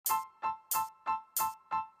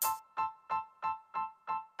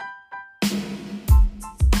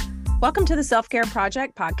Welcome to the Self-Care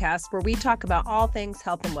Project podcast, where we talk about all things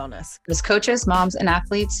health and wellness. As coaches, moms, and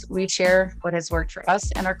athletes, we share what has worked for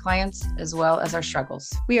us and our clients, as well as our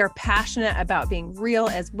struggles. We are passionate about being real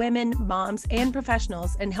as women, moms, and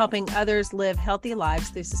professionals, and helping others live healthy lives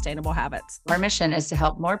through sustainable habits. Our mission is to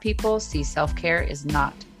help more people see self-care is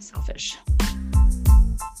not selfish.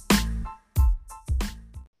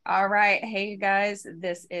 All right. Hey, you guys,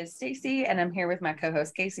 this is Stacy, and I'm here with my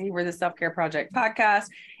co-host, Casey. We're the Self-Care Project podcast.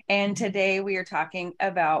 And today we are talking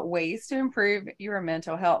about ways to improve your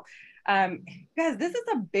mental health. Guys, this is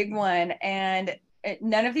a big one, and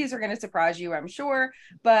none of these are going to surprise you, I'm sure,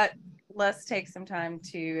 but let's take some time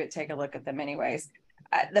to take a look at them anyways.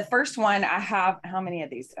 The first one I have, how many of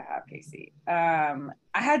these did I have, Casey? I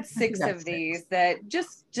had six of these that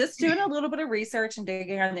just doing a little bit of research and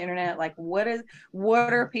digging on the internet, like what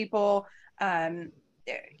are people,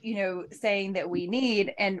 saying that we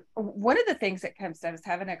need. And one of the things that comes to, I was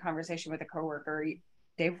having a conversation with a coworker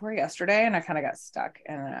day before yesterday, and I kind of got stuck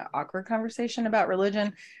in an awkward conversation about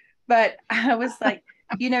religion, but I was like,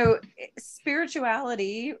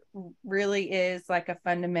 spirituality really is like a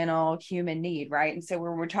fundamental human need, right? And so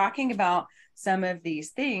when we're talking about some of these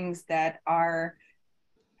things that are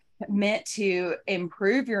meant to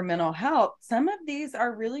improve your mental health, some of these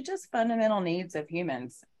are really just fundamental needs of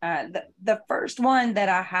humans. The first one that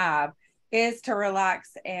I have is to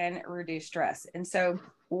relax and reduce stress. And so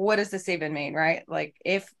what does this even mean, right? Like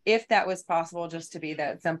if that was possible just to be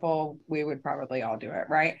that simple, we would probably all do it,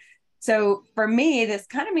 right? So for me, this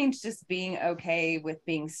kind of means just being okay with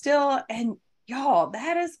being still. And y'all,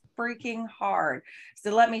 that is freaking hard.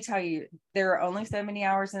 So let me tell you, there are only so many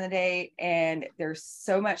hours in the day and there's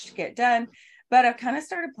so much to get done. But I've kind of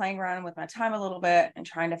started playing around with my time a little bit and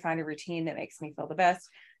trying to find a routine that makes me feel the best.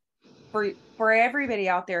 For everybody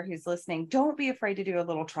out there who's listening, don't be afraid to do a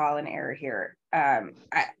little trial and error here.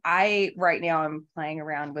 I right now I'm playing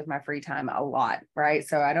around with my free time a lot, right?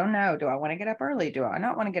 So I don't know, do I want to get up early? Do I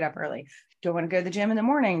not want to get up early? Do I want to go to the gym in the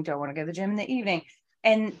morning? Do I want to go to the gym in the evening?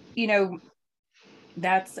 And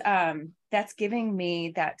that's giving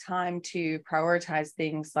me that time to prioritize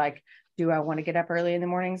things like, do I want to get up early in the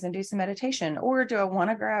mornings and do some meditation? Or do I want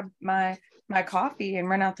to grab my coffee and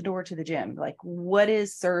run out the door to the gym? Like, what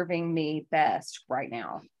is serving me best right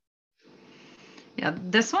now? Yeah,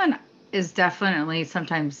 this one is definitely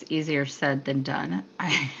sometimes easier said than done.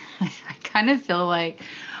 I kind of feel like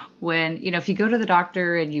when, if you go to the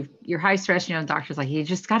doctor and you're high stress, the doctor's like, you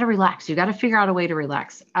just got to relax. You got to figure out a way to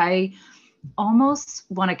relax. I almost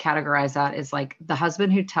want to categorize that as like the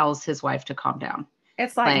husband who tells his wife to calm down.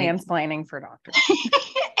 It's like mansplaining for doctors.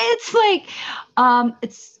 It's like,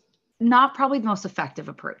 it's not probably the most effective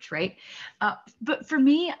approach, right? But for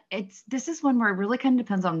me, this is one where it really kind of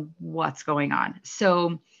depends on what's going on.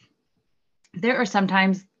 So there are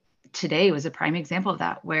sometimes, today was a prime example of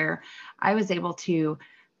that, where I was able to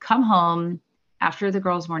come home after the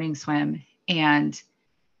girls' morning swim, and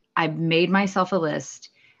I made myself a list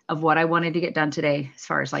of what I wanted to get done today, as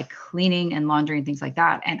far as like cleaning and laundry and things like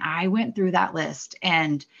that. And I went through that list,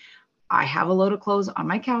 and I have a load of clothes on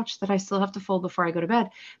my couch that I still have to fold before I go to bed.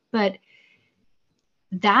 But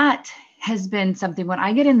that has been something, when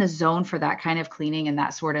I get in the zone for that kind of cleaning and that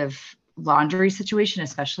sort of laundry situation,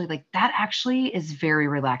 especially, like that actually is very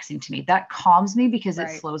relaxing to me. That calms me because it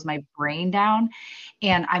slows my brain down.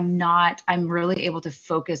 And I'm really able to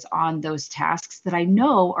focus on those tasks that I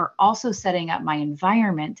know are also setting up my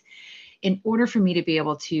environment in order for me to be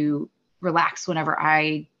able to relax whenever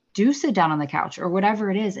I do sit down on the couch or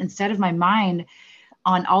whatever it is, instead of my mind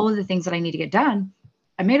on all of the things that I need to get done.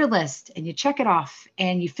 I made a list, and you check it off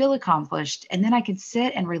and you feel accomplished. And then I can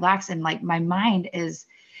sit and relax. And like my mind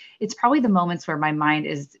it's probably the moments where my mind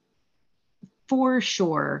is for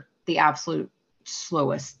sure the absolute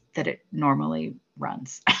slowest that it normally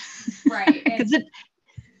runs. Right. And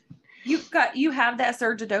you have that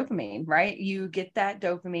surge of dopamine, right? You get that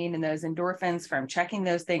dopamine and those endorphins from checking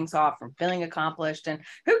those things off, from feeling accomplished. And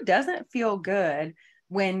who doesn't feel good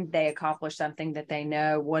when they accomplish something that they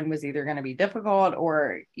know one was either going to be difficult,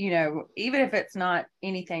 or, even if it's not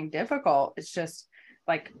anything difficult, it's just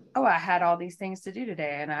like, oh, I had all these things to do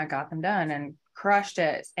today and I got them done and crushed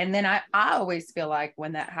it. And then I always feel like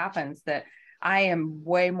when that happens, that I am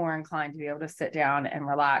way more inclined to be able to sit down and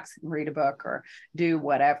relax and read a book or do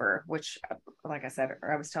whatever, which, like I said,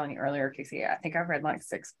 I was telling you earlier, Casey, I think I've read like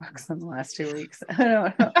 6 books in the last 2 weeks. I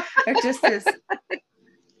don't know. It just is.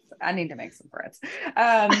 I need to make some friends.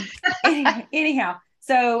 Anyhow,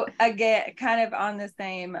 so again, kind of on the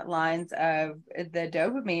same lines of the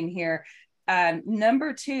dopamine here.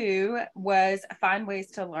 Number 2 was find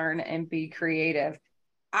ways to learn and be creative.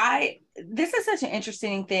 This is such an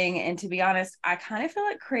interesting thing. And to be honest, I kind of feel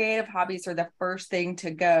like creative hobbies are the first thing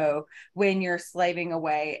to go when you're slaving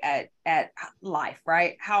away at life,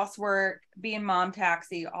 right? Housework, being mom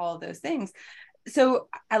taxi, all of those things. So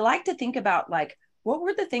I like to think about like, what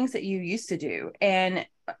were the things that you used to do? And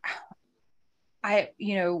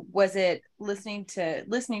was it listening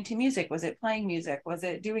to music? Was it playing music? Was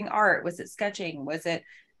it doing art? Was it sketching? Was it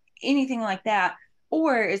anything like that?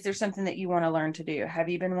 Or is there something that you want to learn to do? Have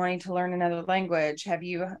you been wanting to learn another language?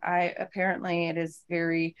 Apparently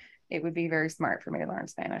it would be very smart for me to learn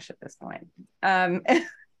Spanish at this point. I'm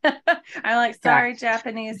like, sorry,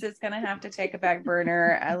 Japanese is going to have to take a back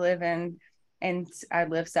burner. I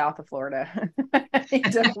live south of Florida. I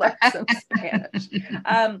need to learn some Spanish.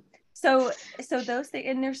 So those things,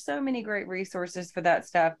 and there's so many great resources for that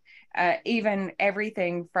stuff. Even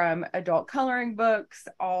everything from adult coloring books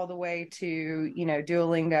all the way to,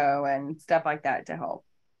 Duolingo and stuff like that to help.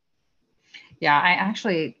 Yeah, I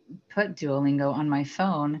actually put Duolingo on my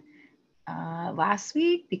phone last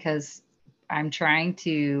week because I'm trying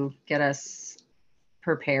to get us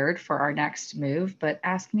prepared for our next move, but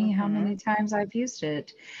ask me how many times I've used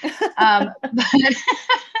it. But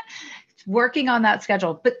working on that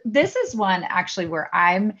schedule. But this is one actually where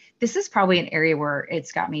this is probably an area where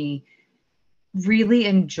it's got me really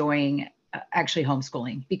enjoying actually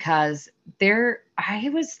homeschooling, because I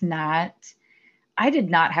did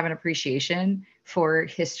not have an appreciation for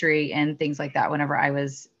history and things like that whenever I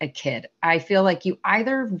was a kid. I feel like you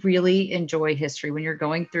either really enjoy history when you're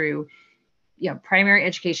going through, primary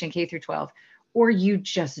education, K through 12, or you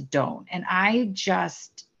just don't. And I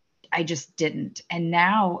just didn't. And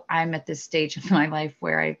now I'm at this stage of my life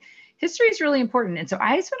where history is really important. And so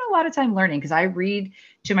I spend a lot of time learning because I read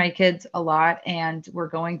to my kids a lot, and we're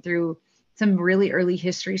going through some really early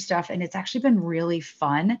history stuff. And it's actually been really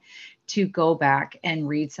fun to go back and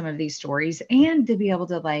read some of these stories, and to be able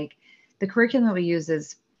to, like, the curriculum that we use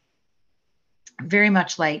is very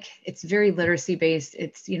much like, it's very literacy based.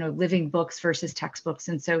 It's, living books versus textbooks.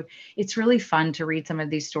 And so it's really fun to read some of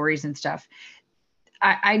these stories and stuff.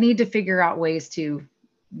 I need to figure out ways to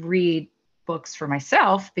read books for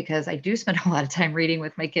myself, because I do spend a lot of time reading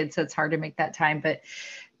with my kids. So it's hard to make that time, but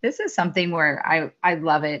this is something where I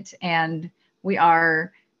love it. And we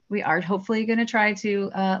are hopefully going to try to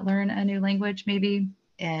learn a new language maybe,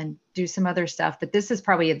 and do some other stuff. But this is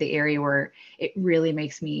probably the area where it really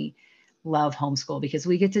makes me love homeschool, because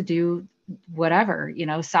we get to do whatever,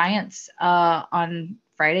 science on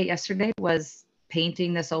Friday yesterday was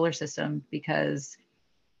painting the solar system, because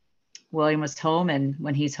William was home, and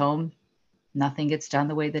when he's home, nothing gets done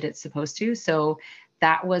the way that it's supposed to. So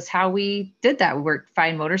that was how we did that. We worked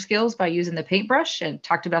fine motor skills by using the paintbrush and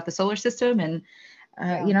talked about the solar system. And,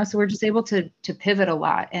 so we're just able to pivot a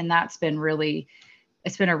lot. And it's been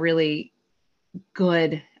a really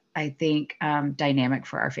good, I think, dynamic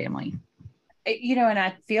for our family. And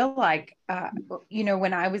I feel like,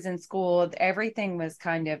 when I was in school, everything was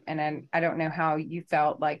kind of, and I don't know how you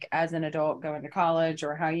felt like as an adult going to college,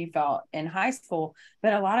 or how you felt in high school,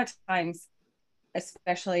 but a lot of times,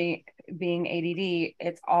 especially being ADD,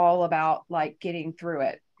 it's all about like getting through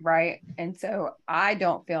it. Right. And so I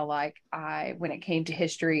don't feel like when it came to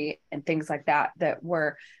history and things like that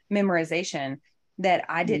were memorization, that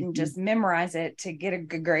I didn't just memorize it to get a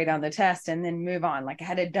good grade on the test and then move on. Like I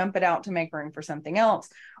had to dump it out to make room for something else.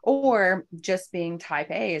 Or just being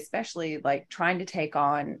type A, especially like trying to take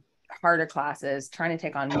on harder classes, trying to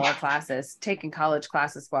take on more classes, taking college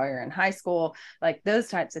classes while you're in high school, like those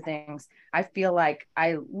types of things. I feel like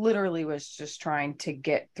I literally was just trying to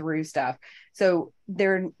get through stuff. So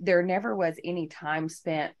there never was any time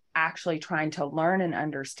spent actually trying to learn and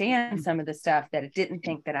understand some of the stuff that I didn't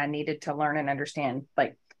think that I needed to learn and understand,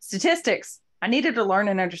 like statistics. I needed to learn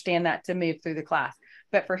and understand that to move through the class.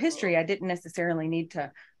 But for history, I didn't necessarily need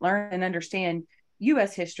to learn and understand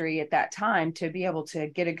US history at that time to be able to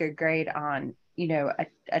get a good grade on,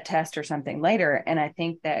 a test or something later. And I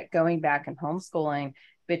think that going back and homeschooling,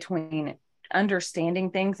 between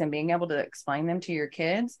understanding things and being able to explain them to your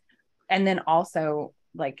kids, and then also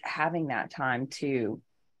like having that time to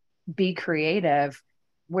be creative,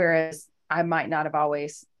 whereas I might not have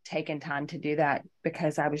always taken time to do that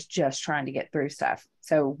because I was just trying to get through stuff.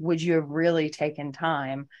 So would you have really taken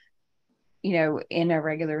time, in a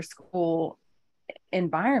regular school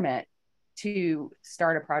environment to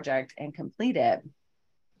start a project and complete it,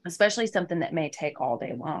 especially something that may take all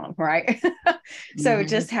day long, right? So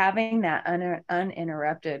just having that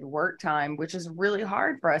uninterrupted work time, which is really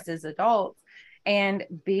hard for us as adults, And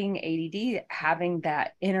being ADD, having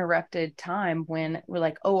that interrupted time when we're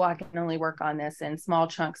like, oh, I can only work on this in small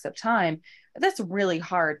chunks of time, that's really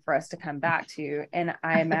hard for us to come back to. And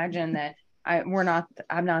I imagine that I'm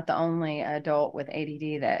not the only adult with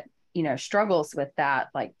ADD that, struggles with that,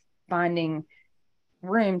 like finding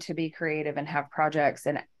room to be creative and have projects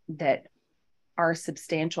and that are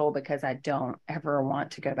substantial because I don't ever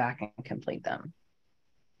want to go back and complete them.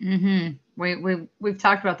 We've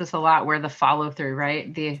talked about this a lot, where the follow through,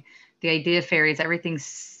 right? The idea fairies,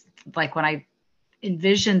 everything's like, when I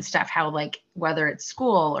envision stuff, how like, whether it's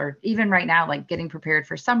school or even right now, like getting prepared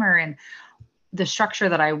for summer and the structure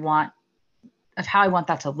that I want of how I want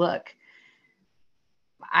that to look.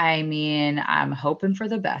 I mean, I'm hoping for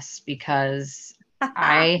the best because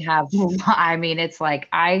it's like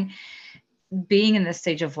being in this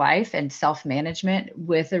stage of life and self-management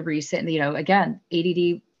with a recent, again,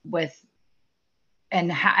 ADD with,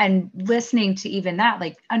 and listening to even that,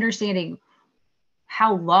 like understanding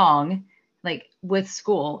how long, like with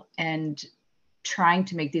school and trying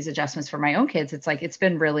to make these adjustments for my own kids, it's like, it's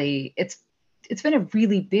been a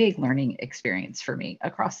really big learning experience for me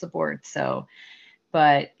across the board. So,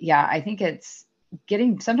 but yeah, I think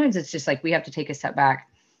sometimes it's just like, we have to take a step back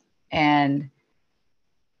and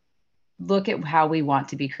look at how we want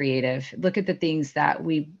to be creative, look at the things that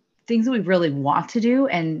we really want to do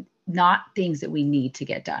and not things that we need to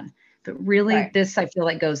get done. But really, right. This, I feel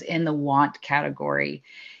like, goes in the want category,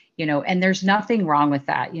 and there's nothing wrong with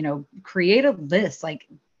that. Create a list, like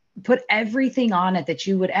put everything on it that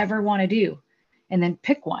you would ever want to do, and then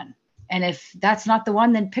pick one. And if that's not the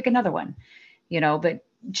one, then pick another one, but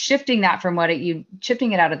shifting that from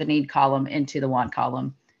shifting it out of the need column into the want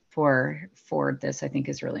column for this, I think,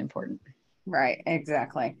 is really important. Right.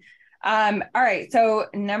 Exactly. All right. So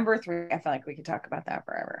number 3, I feel like we could talk about that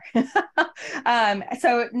forever.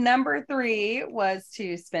 So number 3 was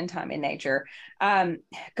to spend time in nature.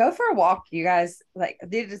 Go for a walk, you guys. Like,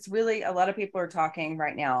 it's really, a lot of people are talking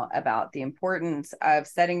right now about the importance of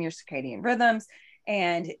setting your circadian rhythms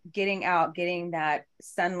and getting out, getting that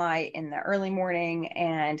sunlight in the early morning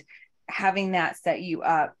and having that set you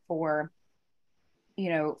up for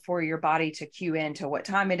your body to cue into what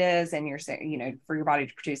time it is, and for your body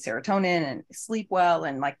to produce serotonin and sleep well,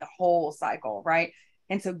 and like the whole cycle, right?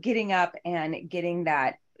 And so getting up and getting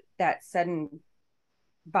that sudden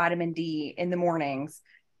vitamin D in the mornings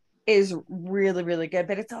is really, really good.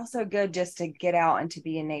 But it's also good just to get out and to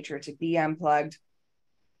be in nature, to be unplugged.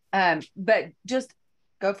 But just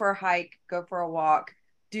go for a hike, go for a walk,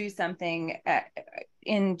 do something.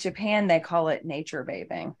 In Japan, they call it nature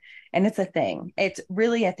bathing. And it's a thing. It's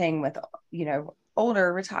really a thing with,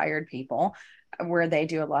 older retired people, where they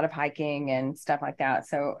do a lot of hiking and stuff like that.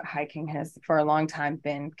 So hiking has for a long time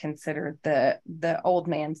been considered the old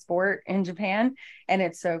man sport in Japan. And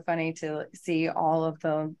it's so funny to see all of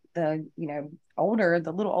the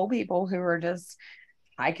little old people who are just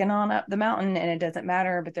hiking on up the mountain, and it doesn't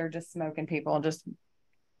matter, but they're just smoking people,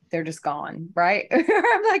 they're just gone, right?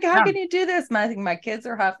 I'm like, how can you do this? My kids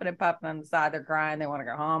are huffing and puffing on the side. They're crying. They want to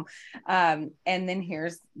go home. And then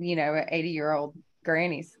here's, 80-year-old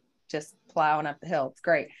grannies just plowing up the hill. It's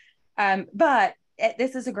great. But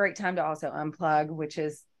this is a great time to also unplug, which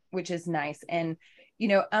is nice. And,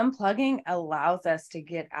 unplugging allows us to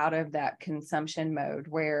get out of that consumption mode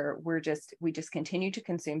where we just continue to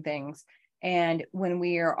consume things. And when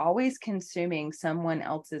we are always consuming someone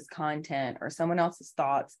else's content or someone else's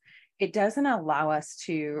thoughts, it doesn't allow us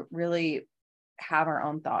to really have our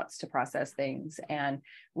own thoughts to process things. And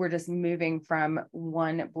we're just moving from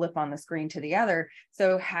one blip on the screen to the other.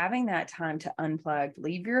 So having that time to unplug,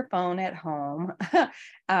 leave your phone at home.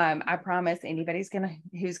 I promise anybody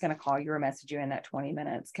who's going to call you or message you in that 20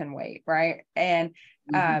 minutes can wait. Right. And,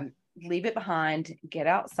 leave it behind, get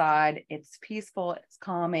outside. It's peaceful, it's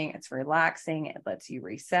calming, it's relaxing, it lets you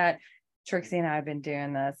reset. Trixie and I have been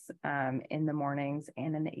doing this in the mornings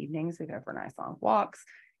and in the evenings. We go for nice long walks,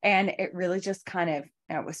 and it really just kind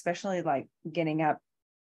of, especially like getting up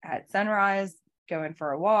at sunrise, going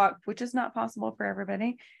for a walk, which is not possible for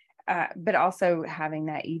everybody, but also having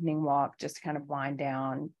that evening walk, just to kind of wind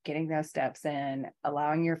down, getting those steps in,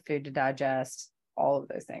 allowing your food to digest, all of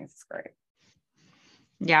those things is great.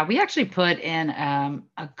 Yeah, we actually put in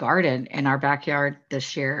a garden in our backyard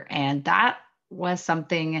this year, and that was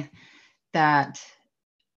something that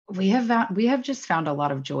we have just found a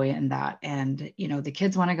lot of joy in that. And, the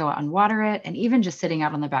kids want to go out and water it, and even just sitting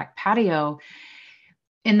out on the back patio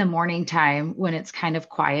in the morning time when it's kind of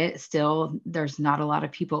quiet still, there's not a lot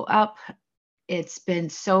of people up. it's been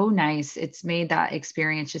so nice. It's made that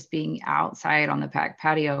experience just being outside on the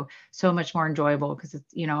patio so much more enjoyable because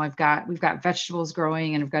it's, we've got vegetables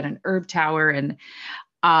growing and I've got an herb tower, and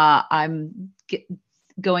I'm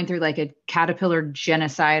going through like a caterpillar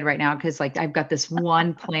genocide right now because like I've got this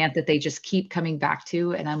one plant that they just keep coming back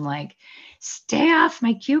to, and I'm like, stay off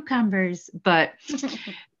my cucumbers. But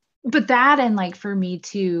that, and like for me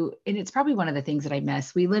too, and it's probably one of the things that I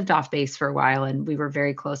miss. We lived off base for a while and we were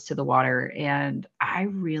very close to the water. And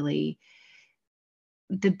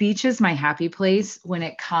the beach is my happy place when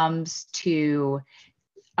it comes to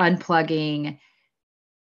unplugging,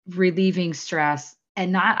 relieving stress,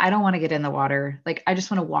 and I don't want to get in the water. Like, I just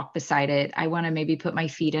want to walk beside it. I want to maybe put my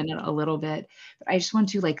feet in it a little bit, but I just want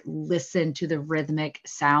to like listen to the rhythmic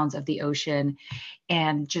sounds of the ocean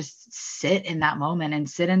and just sit in that moment and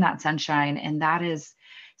sit in that sunshine. And that is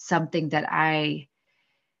something that I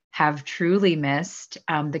have truly missed.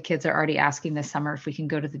 The kids are already asking this summer if we can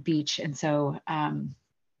go to the beach. And so,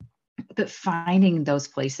 but finding those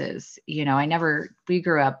places, I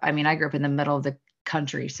grew up in the middle of the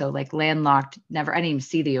country. So like landlocked, I didn't even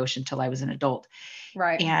see the ocean till I was an adult.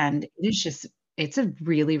 Right. And it's a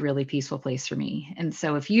really, really peaceful place for me. And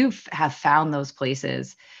so if you have found those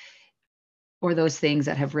places or those things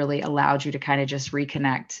that have really allowed you to kind of just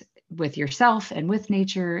reconnect with yourself and with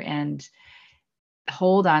nature, and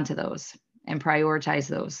hold on to those and prioritize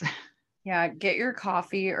those. Yeah, get your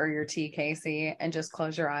coffee or your tea, Casey, and just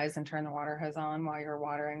close your eyes and turn the water hose on while you're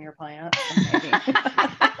watering your plants.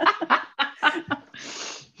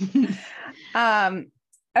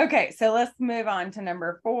 Okay, so let's move on to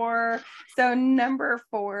number 4. So number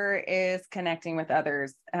 4 is connecting with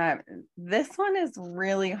others. This one is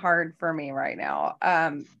really hard for me right now.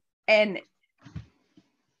 And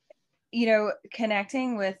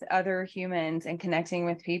connecting with other humans and connecting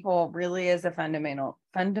with people really is a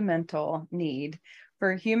fundamental need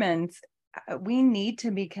for humans. We need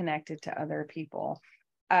to be connected to other people.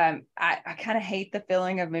 I kind of hate the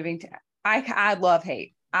feeling of moving to, I love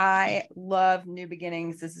hate. I love new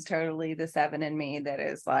beginnings. This is totally the 7 in me that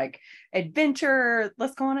is like adventure.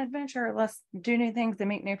 Let's go on adventure. Let's do new things and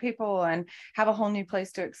meet new people and have a whole new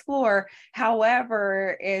place to explore.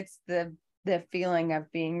 However, it's the feeling of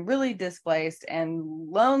being really displaced and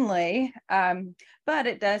lonely. But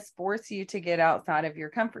it does force you to get outside of your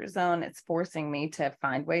comfort zone. It's forcing me to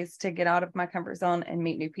find ways to get out of my comfort zone and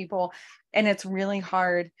meet new people. And it's really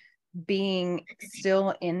hard being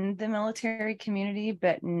still in the military community,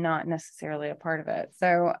 but not necessarily a part of it.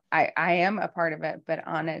 So I am a part of it, but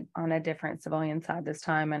on a different civilian side this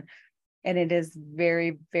time. And it is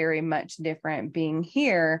very, very much different being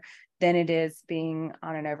here than it is being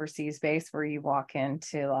on an overseas base where you walk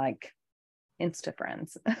into like Insta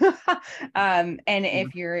friends. And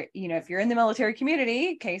if you're in the military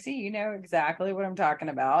community, Casey, you know exactly what I'm talking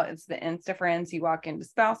about. It's the Insta friends. You walk into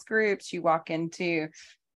spouse groups, you walk into,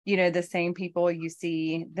 the same people you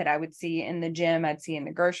see that I would see in the gym, I'd see in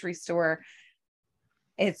the grocery store.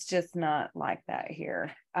 It's just not like that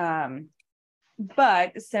here.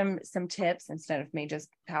 But some tips instead of me just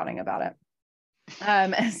pouting about it.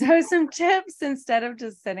 So some tips instead of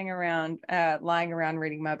just sitting around, lying around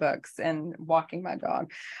reading my books and walking my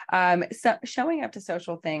dog. So showing up to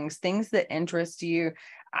social things that interest you.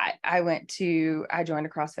 I joined a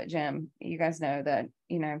CrossFit gym. You guys know that,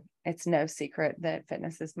 it's no secret that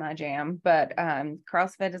fitness is my jam, but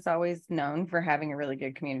CrossFit is always known for having a really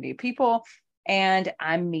good community of people, and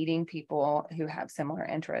I'm meeting people who have similar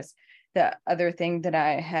interests. The other thing that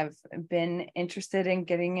I have been interested in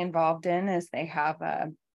getting involved in is they have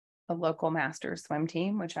a local master swim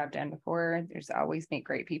team, which I've done before. There's always meet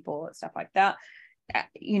great people and stuff like that.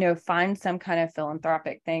 Find some kind of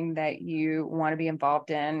philanthropic thing that you want to be involved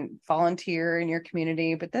in, volunteer in your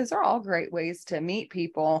community. But those are all great ways to meet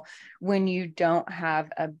people when you don't have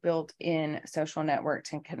a built-in social network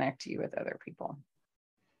to connect you with other people.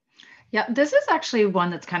 Yeah, this is actually one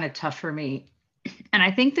that's kind of tough for me. And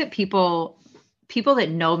I think that people that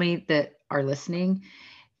know me that are listening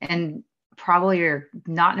and probably are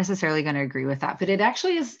not necessarily going to agree with that, but it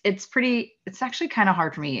actually is, it's actually kind of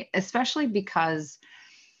hard for me, especially because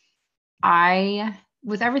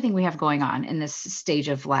with everything we have going on in this stage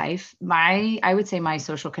of life, I would say my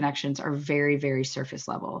social connections are very, very surface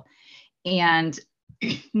level. And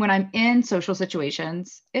when I'm in social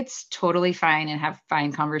situations, it's totally fine and have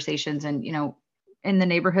fine conversations. And, in the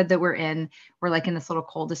neighborhood that we're in, we're like in this little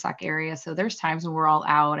cul-de-sac area. So there's times when we're all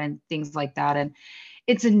out and things like that. And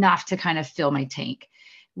it's enough to kind of fill my tank,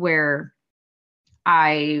 where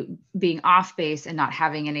being off base and not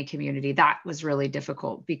having any community, that was really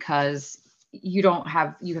difficult because you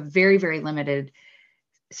have very, very limited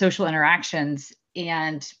social interactions.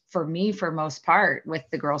 And for me, for most part, with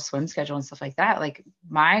the girls' swim schedule and stuff like that, like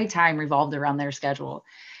my time revolved around their schedule.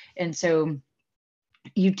 And so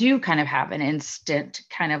you do kind of have an instant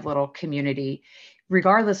kind of little community,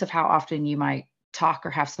 regardless of how often you might talk or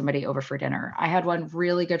have somebody over for dinner. I had one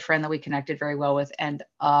really good friend that we connected very well with, and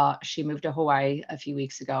she moved to Hawaii a few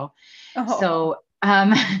weeks ago. Oh, So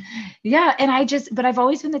yeah, and but I've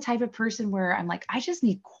always been the type of person where I'm like, I just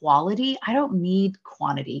need quality. I don't need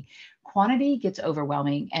quantity. Quantity gets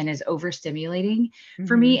overwhelming and is overstimulating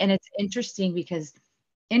for me. And it's interesting because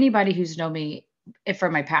anybody who's known me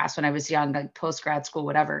from my past, when I was young, like post grad school,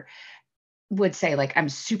 whatever, would say like I'm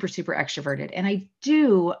super, super extroverted. And I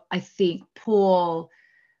think, pull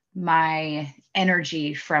my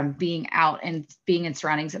energy from being out and being in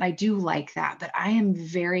surroundings. And I do like that. But I am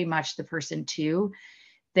very much the person too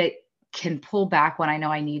that can pull back when I know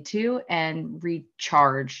I need to and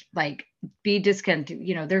recharge, like be disconnected.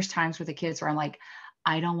 You know, there's times with the kids where I'm like,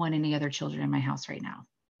 I don't want any other children in my house right now.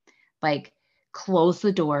 Like, close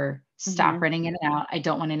the door, stop running in and out. I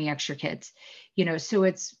don't want any extra kids. You know, so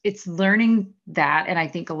it's learning that. And I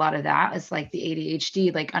think a lot of that is like the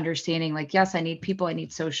ADHD, like understanding, like, yes, I need people, I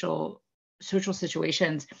need social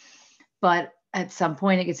situations, but at some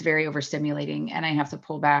point it gets very overstimulating and I have to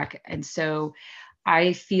pull back. And so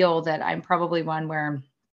I feel that I'm probably one where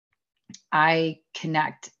I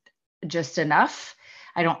connect just enough.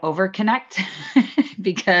 I don't over connect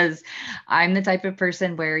because I'm the type of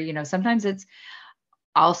person where, you know, sometimes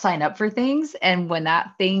I'll sign up for things, and when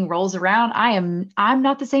that thing rolls around, I'm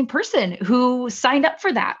not the same person who signed up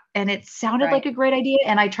for that. And it sounded like a great idea.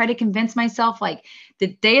 And I try to convince myself like the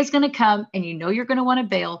day is going to come and you know, you're going to want to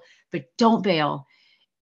bail, but don't bail.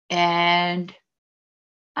 And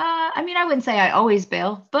I mean, I wouldn't say I always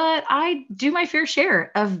bail, but I do my fair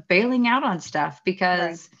share of bailing out on stuff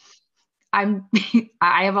because I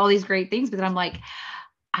have all these great things, but then I'm like,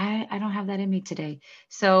 I don't have that in me today.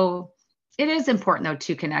 So it is important though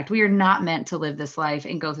to connect. We are not meant to live this life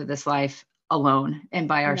and go through this life alone and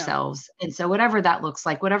by ourselves. And so whatever that looks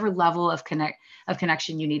like, whatever level of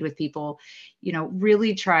connection you need with people, you know,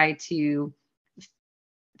 really try to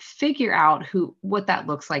figure out what that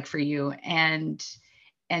looks like for you, and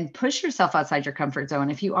push yourself outside your comfort zone.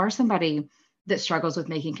 If you are somebody that struggles with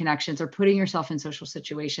making connections or putting yourself in social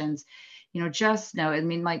situations, you know, just know, I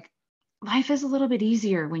mean, like, life is a little bit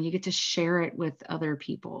easier when you get to share it with other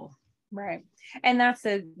people. Right. And that's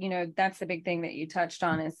that's the big thing that you touched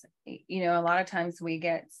on is, you know, a lot of times we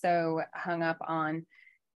get so hung up on,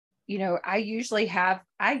 you know, I usually have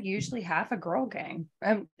a girl gang.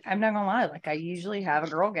 I'm not gonna lie. Like I usually have a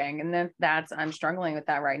girl gang, and then I'm struggling with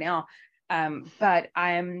that right now. But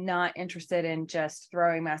I am not interested in just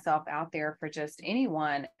throwing myself out there for just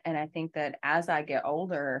anyone. And I think that as I get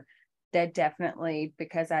older, that definitely,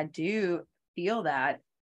 because I do feel that,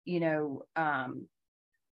 you know,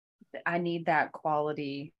 I need that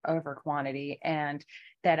quality over quantity, and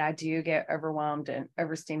that I do get overwhelmed and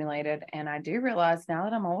overstimulated. And I do realize now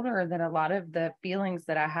that I'm older that a lot of the feelings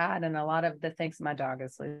that I had, and a lot of the things, my dog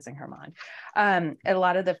is losing her mind. A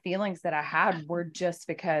lot of the feelings that I had were just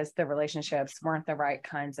because the relationships weren't the right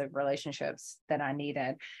kinds of relationships that I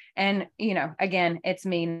needed. And, you know, again, it's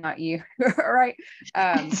me, not you. Right.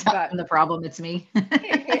 But the problem, it's me.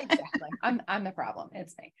 Exactly. I'm the problem.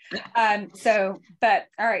 It's me. But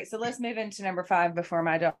all right. So let's move into number 5 before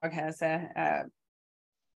my dog has a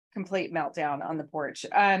complete meltdown on the porch.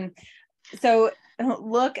 So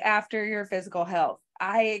look after your physical health.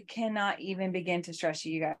 I cannot even begin to stress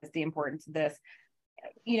you guys the importance of this.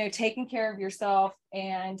 You know, taking care of yourself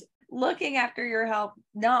and looking after your health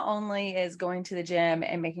not only is going to the gym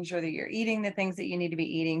and making sure that you're eating the things that you need to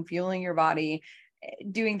be eating, fueling your body,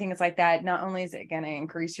 doing things like that. Not only is it going to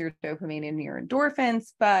increase your dopamine and your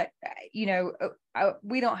endorphins, but, you know,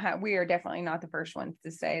 we are definitely not the first ones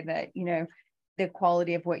to say that, you know, the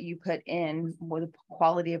quality of what you put in, or the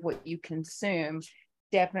quality of what you consume,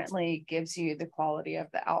 definitely gives you the quality of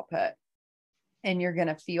the output, and you're going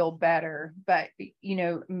to feel better. But, you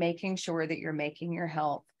know, making sure that you're making your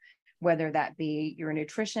health, whether that be your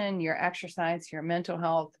nutrition, your exercise, your mental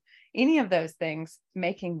health, any of those things,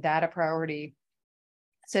 making that a priority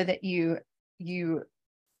so that you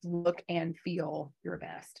look and feel your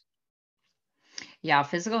best. Yeah,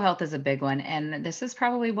 physical health is a big one. And this is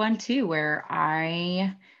probably one too, where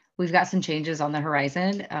we've got some changes on the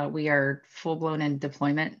horizon. We are full blown in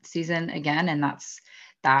deployment season again. And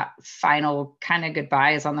that final kind of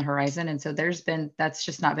goodbye is on the horizon. And so that's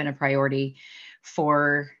just not been a priority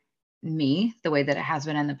for me the way that it has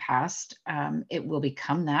been in the past. It will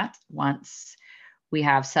become that once we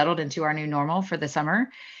have settled into our new normal for the summer.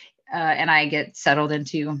 and I get settled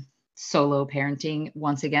into solo parenting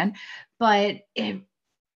once again. But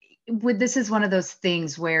this is one of those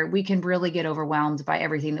things where we can really get overwhelmed by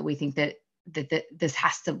everything that we think that this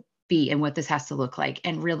has to be and what this has to look like.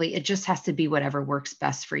 And really, it just has to be whatever works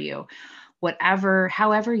best for you.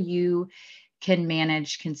 However you can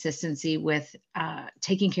manage consistency with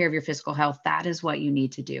taking care of your physical health, that is what you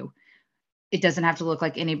need to do. It doesn't have to look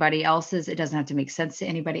like anybody else's. It doesn't have to make sense to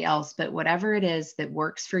anybody else, but whatever it is that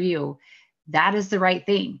works for you, that is the right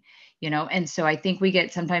thing, And so I think we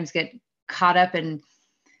sometimes get caught up in,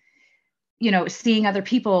 seeing other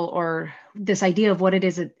people or this idea of what it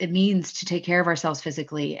is it means to take care of ourselves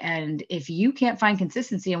physically. And if you can't find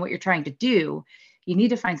consistency in what you're trying to do, you need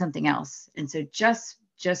to find something else. And so just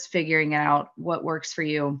figuring out what works for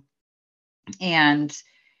you and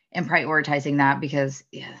prioritizing that, because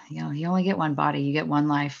you only get one body, you get one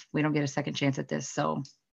life. We don't get a second chance at this. So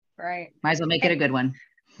right. Might as well make it a good one.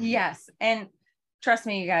 Yes. And trust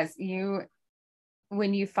me, you guys,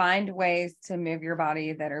 when you find ways to move your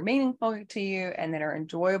body that are meaningful to you and that are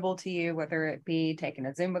enjoyable to you, whether it be taking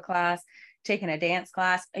a Zumba class, taking a dance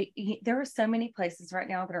class, there are so many places right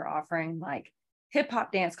now that are offering like hip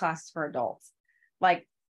hop dance classes for adults. Like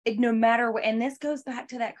no matter what, and this goes back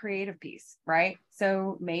to that creative piece, right?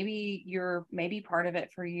 So maybe part of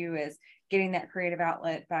it for you is getting that creative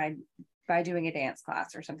outlet by doing a dance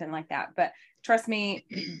class or something like that. But trust me,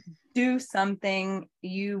 do something,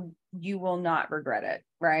 you will not regret it,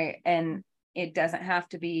 right? And it doesn't have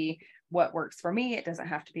to be what works for me. It doesn't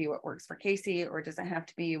have to be what works for Casey, or it doesn't have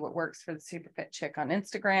to be what works for the super fit chick on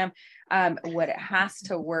Instagram. What it has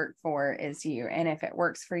to work for is you. And if it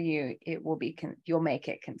works for you, it will be, you'll make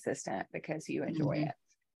it consistent because you enjoy it.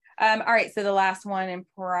 All right. So the last one, and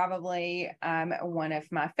probably one of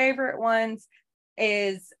my favorite ones,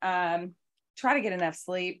 is try to get enough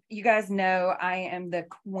sleep. You guys know I am the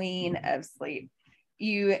queen of sleep.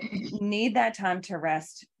 You need that time to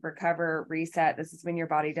rest, recover, reset. This is when your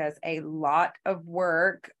body does a lot of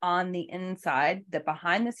work on the inside, the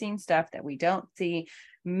behind the scenes stuff that we don't see.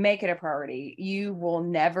 Make it a priority. You will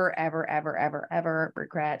never, ever, ever, ever, ever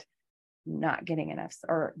regret not getting enough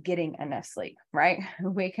or getting enough sleep, right?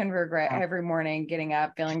 We can regret every morning getting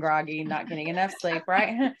up, feeling groggy, not getting enough sleep,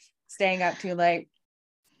 right? Staying up too late.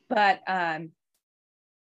 But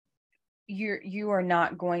you are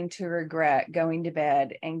not going to regret going to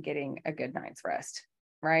bed and getting a good night's rest,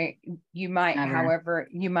 right? You might, however,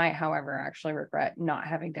 actually regret not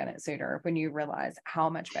having done it sooner when you realize how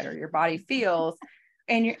much better your body feels.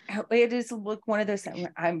 And it is one of those things.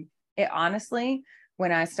 Honestly,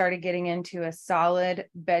 when I started getting into a solid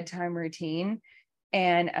bedtime routine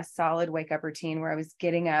and a solid wake up routine where I was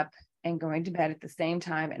getting up and going to bed at the same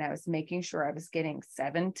time, and I was making sure I was getting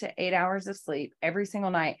 7 to 8 hours of sleep every single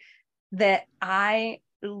night, that I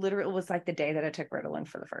literally was like the day that I took Ritalin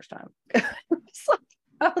for the first time. It's like,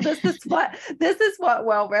 oh, this is what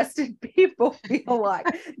well-rested people feel like.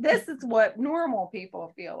 This is what normal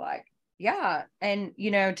people feel like. Yeah. And,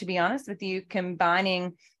 to be honest with you,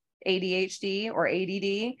 combining ADHD or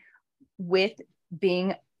ADD with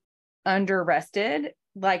being under-rested,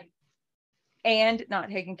 and not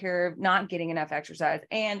taking care of, not getting enough exercise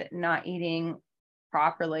and not eating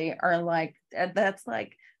properly are that's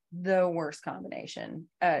the worst combination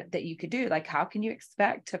that you could do. Like, how can you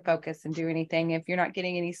expect to focus and do anything if you're not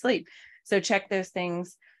getting any sleep? So check those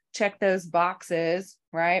things, check those boxes,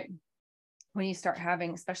 right?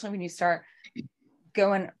 Especially when you start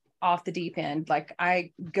going off the deep end, like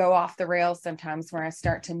I go off the rails sometimes where I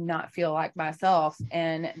start to not feel like myself.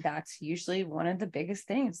 And that's usually one of the biggest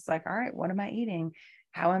things. It's like, all right, what am I eating?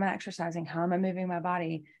 How am I exercising? How am I moving my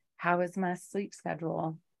body? How is my sleep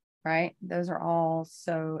schedule? Right? Those are all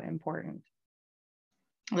so important.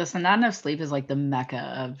 Listen, not enough sleep is like the mecca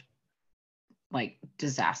of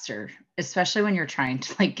disaster, especially when you're trying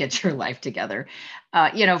to get your life together.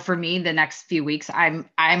 For me, the next few weeks, I'm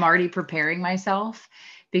already preparing myself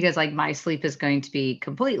because my sleep is going to be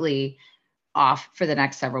completely off for the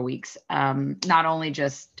next several weeks. Not only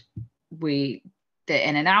just the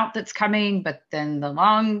in and out that's coming, but then the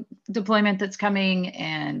long deployment that's coming,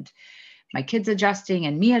 and my kids adjusting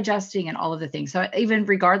and me adjusting and all of the things. So even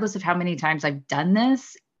regardless of how many times I've done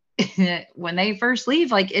this, when they first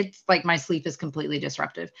leave, it's like my sleep is completely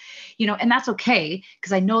disruptive, and that's okay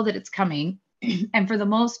because I know that it's coming. And for the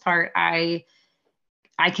most part, I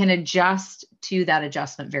can adjust to that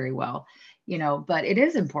adjustment very well, but it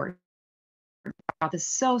is important. About this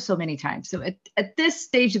so many times. So at this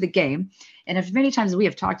stage of the game, and as many times as we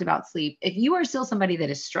have talked about sleep, if you are still somebody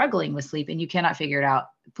that is struggling with sleep and you cannot figure it out,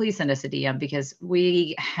 please send us a DM, because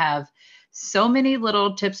we have so many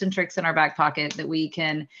little tips and tricks in our back pocket that we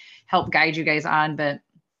can help guide you guys on. But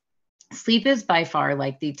sleep is by far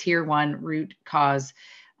like the tier one root cause,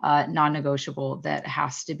 non-negotiable that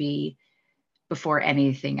has to be before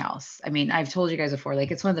anything else. I mean, I've told you guys before, like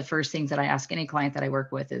it's one of the first things that I ask any client that I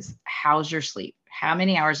work with is, how's your sleep? How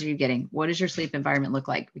many hours are you getting? What does your sleep environment look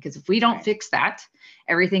like? Because if we don't fix that,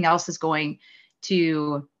 everything else is going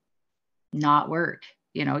to not work.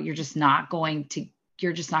 You know, you're just not going to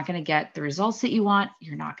get the results that you want.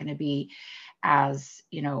 You're not going to be as,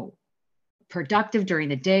 you know, productive during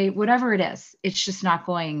the day, whatever it is. It's just not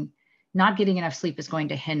getting enough sleep is going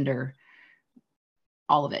to hinder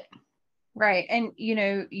all of it. Right. And, you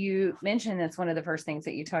know, you mentioned it's one of the first things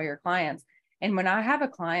that you tell your clients. And when I have a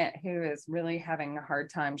client who is really having a hard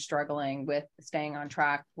time struggling with staying on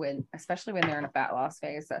track especially when they're in a fat loss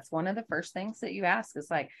phase, that's one of the first things that you ask is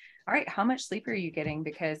like, all right, how much sleep are you getting?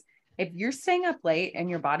 Because if you're staying up late and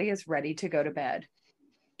your body is ready to go to bed,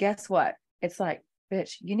 guess what? It's like,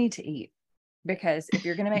 bitch, you need to eat, because if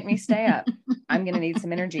you're going to make me stay up, I'm going to need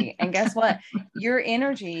some energy. And guess what? Your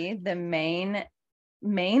energy, the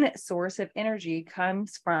main source of energy,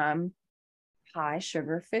 comes from high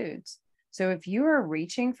sugar foods. So if you are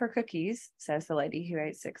reaching for cookies, says the lady who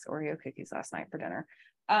ate 6 Oreo cookies last night for dinner,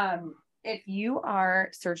 if you are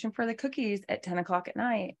searching for the cookies at 10 o'clock at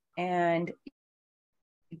night, and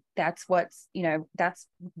that's what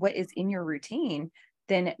is in your routine,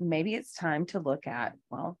 then maybe it's time to look at,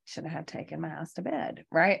 well, should I have taken my ass to bed?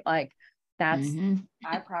 Right? Like that's,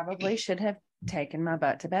 I probably should have taken my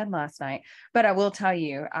butt to bed last night. But I will tell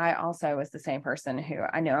you, I also was the same person who,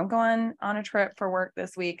 I know I'm going on a trip for work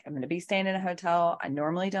this week. I'm going to be staying in a hotel. I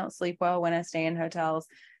normally don't sleep well when I stay in hotels.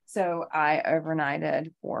 So I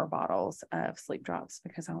overnighted 4 bottles of sleep drops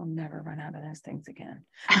because I will never run out of those things again.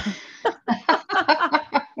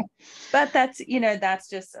 But that's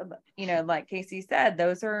just, like Casey said,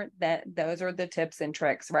 those are the tips and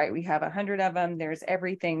tricks, right? We have 100 of them. There's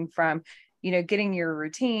everything from, getting your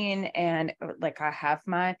routine, and like I have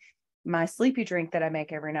my sleepy drink that I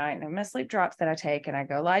make every night, and my sleep drops that I take, and I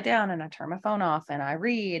go lie down and I turn my phone off and I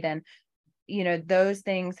read, and those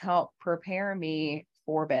things help prepare me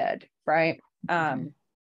for bed, right?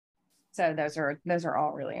 So those are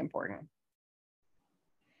all really important.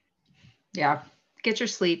 Yeah, get your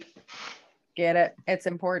sleep. Get it. It's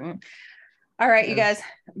important. All right, you guys,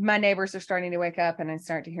 my neighbors are starting to wake up, and I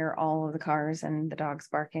start to hear all of the cars and the dogs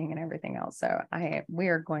barking and everything else. So we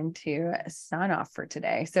are going to sign off for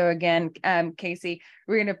today. So again, Casey,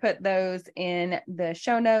 we're going to put those in the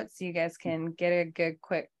show notes so you guys can get a good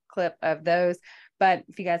quick clip of those. But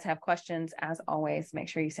if you guys have questions, as always, make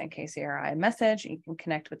sure you send Casey or I a message. You can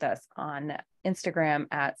connect with us on Instagram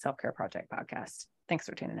at Self Care Project Podcast. Thanks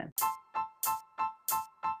for tuning in.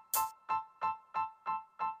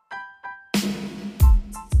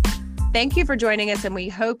 Thank you for joining us, and we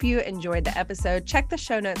hope you enjoyed the episode. Check the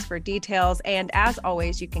show notes for details. And as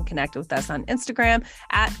always, you can connect with us on Instagram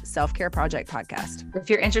at Self Care Project Podcast. If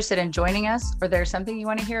you're interested in joining us, or there's something you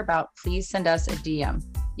want to hear about, please send us a DM.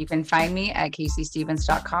 You can find me at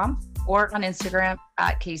CaseyStevens.com or on Instagram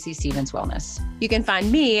at CaseyStevensWellness. You can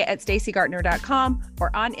find me at StacyGartner.com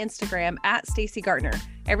or on Instagram at StacyGartner.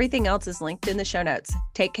 Everything else is linked in the show notes.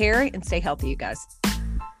 Take care and stay healthy, you guys.